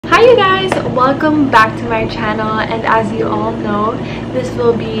Hi you guys, welcome back to my channel, and as you all know, this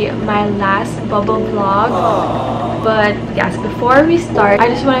will be my last bubble vlog. But yes, before we start, I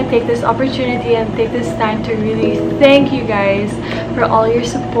just want to take this opportunity and take this time to really thank you guys for all your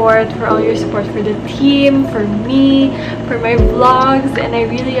support, for the team, for me, for my vlogs, and I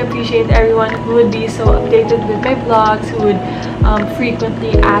really appreciate everyone who would be so updated with my vlogs, who would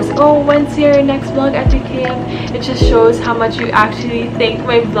frequently ask, oh, when's your next vlog at UKM? It just shows how much you actually think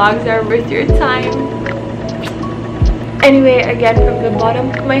my vlogs are worth your time. Anyway, again, from the bottom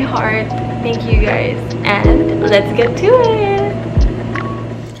of my heart, thank you guys, and let's get to it.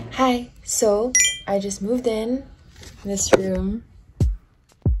 Hi, so I just moved in this room.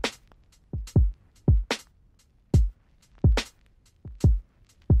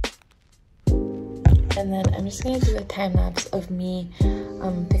 And then I'm just gonna do a time lapse of me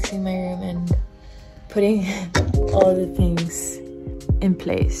fixing my room and putting all the things in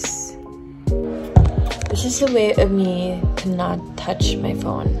place. It's just a way of me to not touch my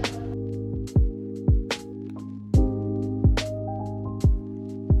phone.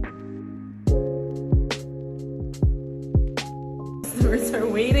 Customers are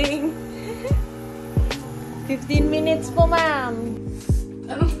waiting. 15 minutes po, ma'am.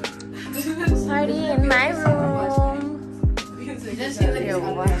 Party in my room.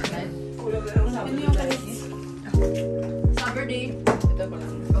 Saturday.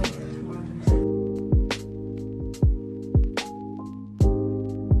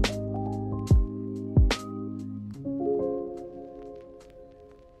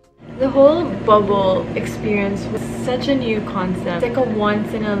 The whole bubble experience was such a new concept. It's like a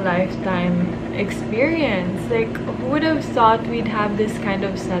once-in-a-lifetime experience. Like, who would have thought we'd have this kind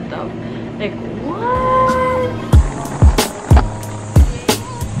of setup? Like, what?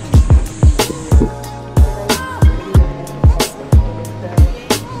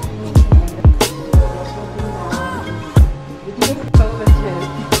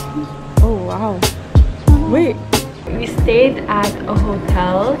 Oh, wow. Wait. We stayed at a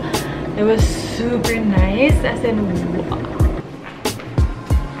hotel. It was super nice, as in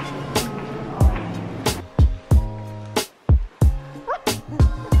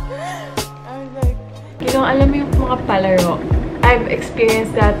alam mo yung mga palaro. I've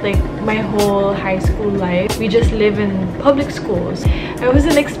experienced that like my whole high school life. We just live in public schools. I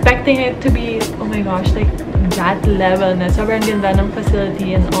wasn't expecting it to be, oh my gosh, like that level na. Sobrang ganda ng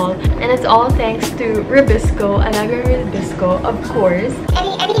facility and all. And it's all thanks to Ribisco, Alaga Ribisco, of course.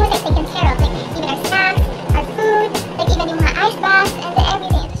 Everything was like taken care of, like even our snacks, our food, like even yung mga ice baths and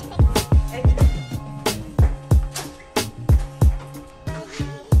everything.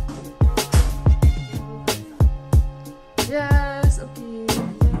 Yes, okay.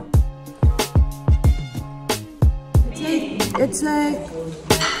 It's like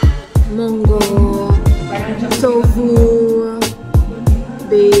mango, tofu,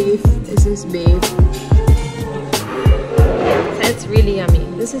 beef. This is beef. It's really yummy.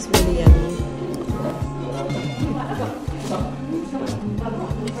 This is really yummy.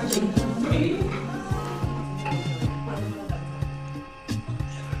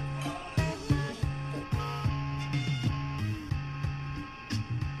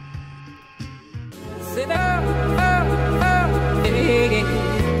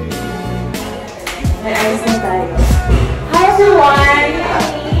 Hi everyone!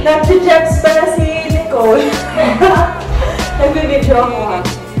 Nag-jets pala si Nicole. Nag-video ako ha.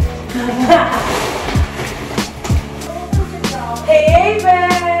 Hey,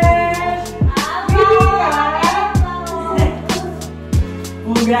 Ben!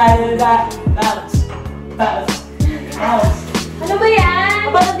 Ano ba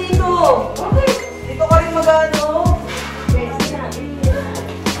yan? Bakit dito? Bakit? Dito ka rin mag-ano?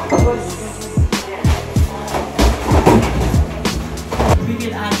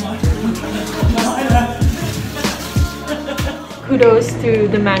 Kudos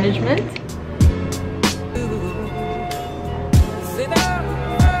to the management.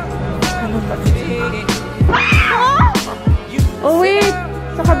 Oh wait!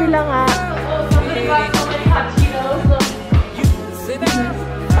 Sa kabila nga.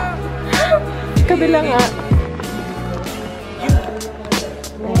 Kabila nga.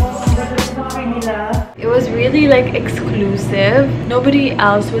 It was really like exclusive. Nobody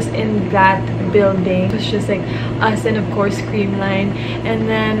else was in that building. It was just like us and of course Creamline. And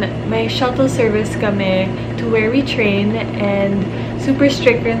then my shuttle service kami to where we train, and super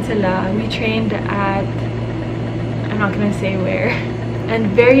strict rin sila. We trained at, I'm not gonna say where.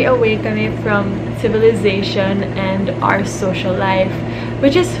 And very away kami from civilization and our social life.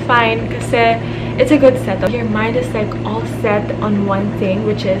 which is fine kasi it's a good setup. Your mind is like all set on one thing,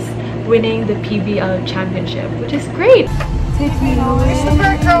 which is winning the PVL championship, which is great.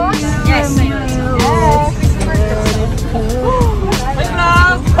 Christopher Cross? Yes.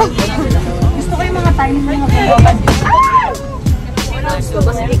 Gusto ko yung mga times na mag-vlog.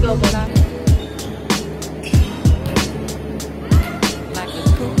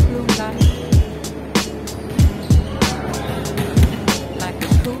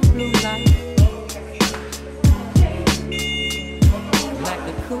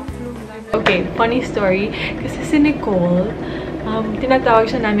 Okay, funny story. Kasi si Nicole, tinatawag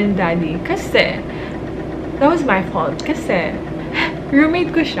siya namin daddy. Kasi, that was my fault. Kasi,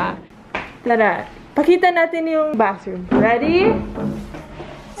 roommate ko siya. Tara, pakita natin yung bathroom. Ready?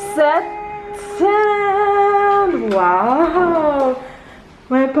 Set! Wow!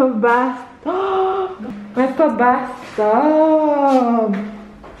 May pa-bathtub! May pa-bathtub!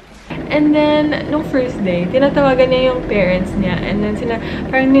 And then, nung first day, tinatawagan niya yung parents niya. And then,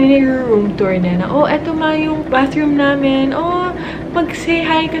 parang nini-room tour niya na, oh, eto ma yung bathroom namin. Oh, mag-say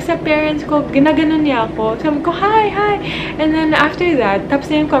hi ka sa parents ko. Ginaganon niya ako. Sabi ko, hi, hi. And then, after that, tapos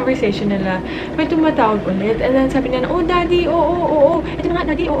na yung conversation nila. May tumatawag ulit. And then, sabi niya, oh, daddy, oo. Ito na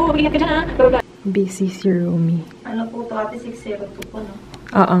nga, daddy, oo. Ingat ka dyan, ha. Blah, blah. Busy si Romy. Ano po ito? Ate 602 po, no?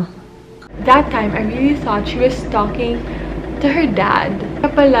 That time, I really thought she was talking to her dad.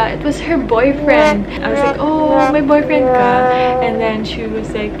 Pala, it was her boyfriend. I was like, oh, may boyfriend ka? And then she was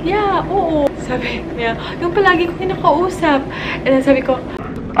like, yeah, oo. Sabi niya, yung palagi ko kinakausap. And then sabi ko,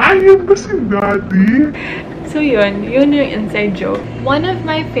 ayun ba si daddy? so yun yung inside joke. One of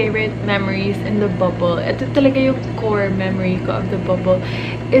my favorite memories in the bubble, ito talaga yung core memory ko of the bubble,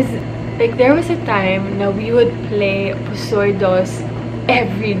 is like there was a time na we would play Pusoy Dos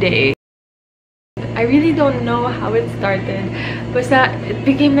every day. I really don't know how it started. Basta, it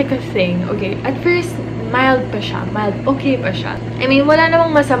became like a thing. Okay, at first, mild pa siya. Okay pa siya. I mean, wala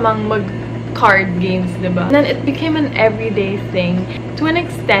namang masamang mag-card games, diba? And then, it became an everyday thing. To an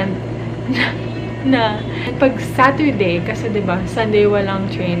extent, na pag Saturday, kasi diba, Sunday walang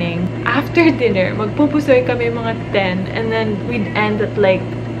training. After dinner, magpupusoy kami mga 10, and then we'd end at like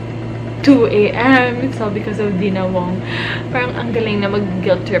 2 a.m. It's all because of Dina Wong. Parang ang galing na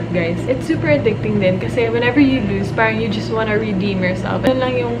mag-guilt trip, guys. It's super addicting din kasi whenever you lose, parang you just wanna redeem yourself. Ano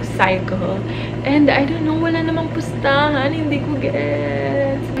lang yung cycle. And I don't know, wala namang pustahan. Hindi ko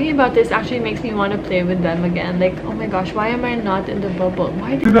gets. Thinking about this actually makes me wanna play with them again. Like, oh my gosh, why am I not in the bubble?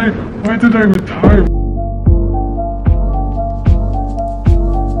 Why did Why did I retire?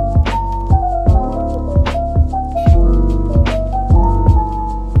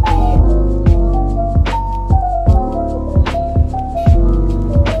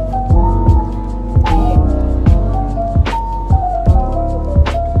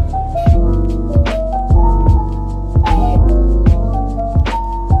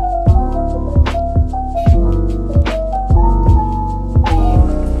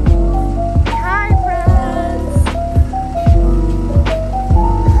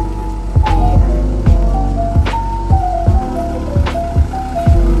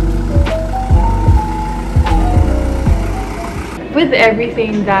 with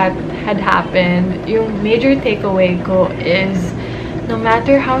everything that had happened, yung major takeaway ko is no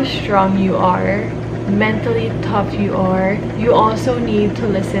matter how strong you are, mentally tough you are, you also need to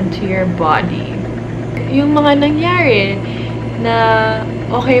listen to your body. Yung mga nangyari na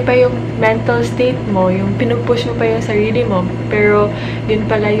okay pa yung mental state mo, yung pinupush mo pa yung sarili mo, pero yun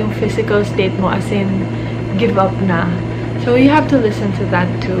pala yung physical state mo, as in give up na. So you have to listen to that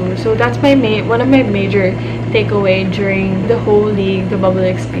too. So that's one of my major takeaway during the whole league, the bubble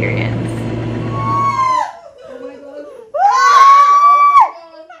experience.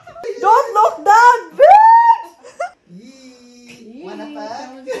 Don't look down, bitch! Wanna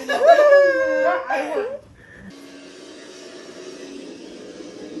pack?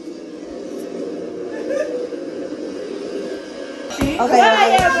 Okay.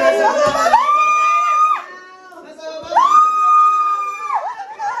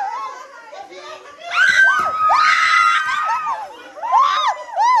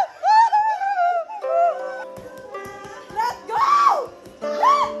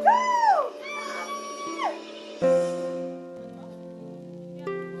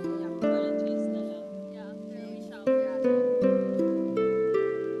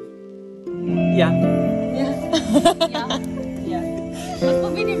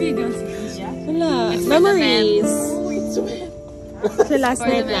 Wala. Memories. Sa last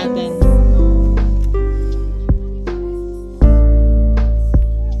night natin.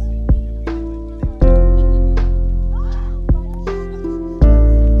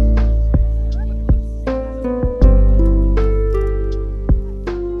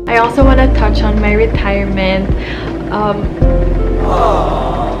 I also want to touch on my retirement. I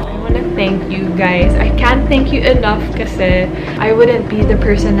want to thank you guys. I can't thank you enough kasi I wouldn't be the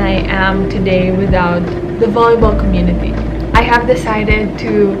person I am today without the volleyball community. I have decided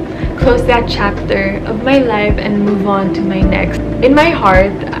to close that chapter of my life and move on to my next. In my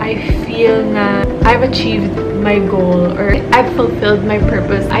heart, I feel na I've achieved my goal or I've fulfilled my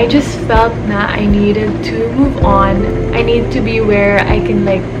purpose. I just felt na I needed to move on. I need to be where I can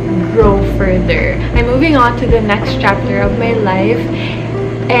like grow further. I'm moving on to the next chapter of my life,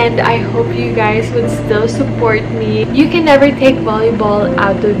 and I hope you guys would still support me. You can never take volleyball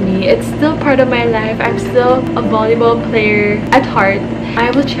out of me. It's still part of my life. I'm still a volleyball player at heart. I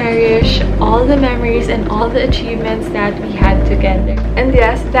will cherish all the memories and all the achievements that we had together. And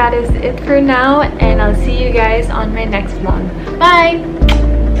yes, that is it for now, and I'll see you guys on my next vlog. Bye!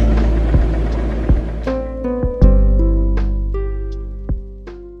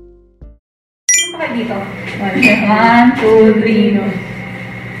 Dito. 1, 2, 3, no.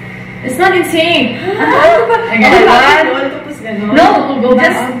 It's not insane. Ano ba? No,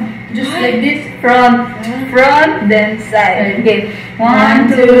 just like this. Front, then side. Okay.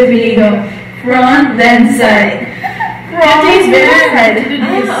 1, 2, 3, go. Front, then side. Front, then side. Do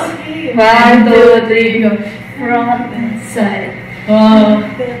this. 1, 2, 3, go. Front, then side. Oh.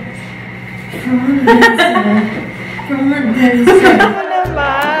 Front, then side. Front, then side.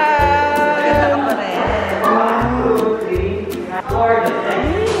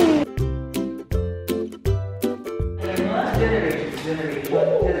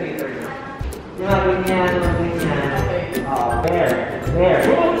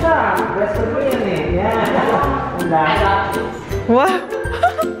 Wow!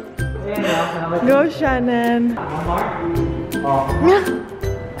 Go, Shannon!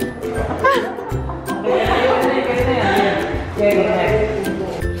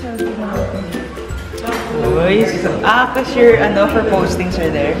 Boys, cause your for postings are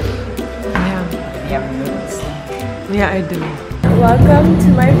there. Yeah. You have notes. Yeah, I do. Welcome to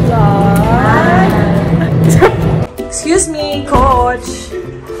my vlog! Excuse me, coach!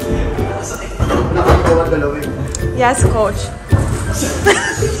 Yes, coach.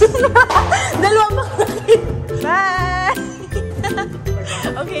 Dalawang makakit. Bye!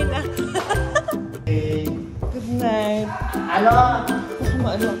 Okay na. Good night. Ano?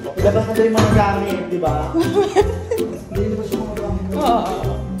 Ano ako? Ilabas mo yung mga gamit, di ba? Hindi mo siya mga gamit mo.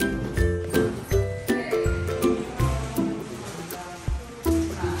 Oo.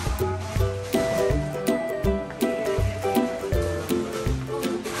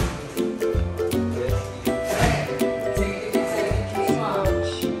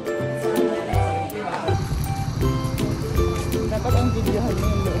 Dapat ang videohan mo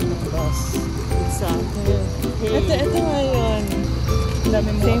yung loob ng bus. Exactly. Ito nga yun.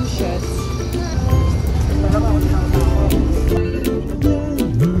 Same shots.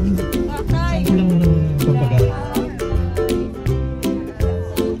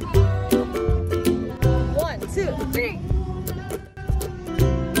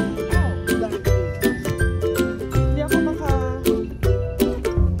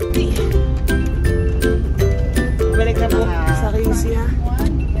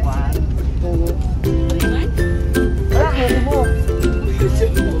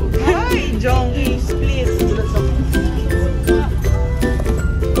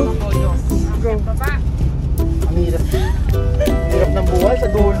 Sa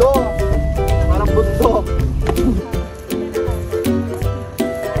dulo. Parang bundok.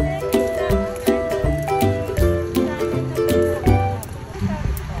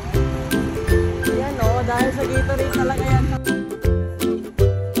 Yan o, dahil sa Gatorade talaga yan.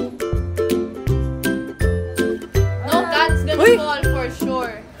 No, that's gonna fall for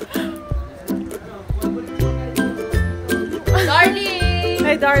sure. Darling!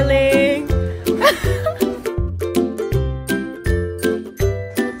 Hi, darling!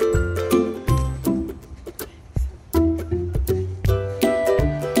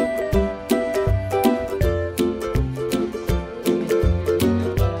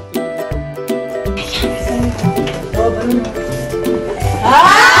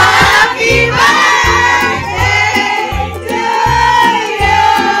 Happy birthday to you!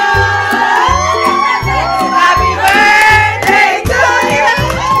 Happy birthday to you!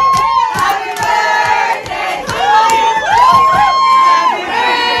 Happy birthday!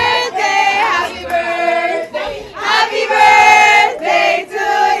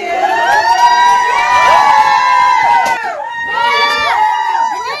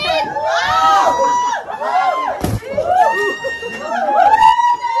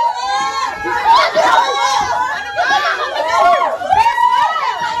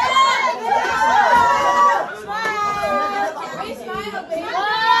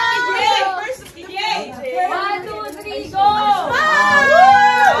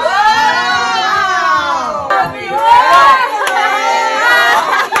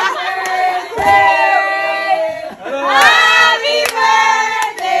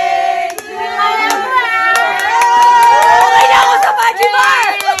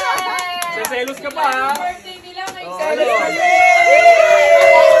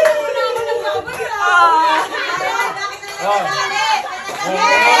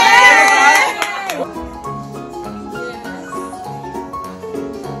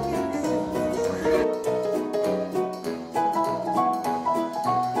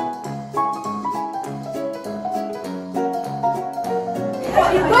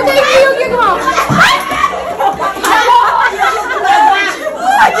 Ba't ay kayugin mo?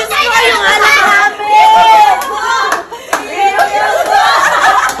 Diyos ko, yung anak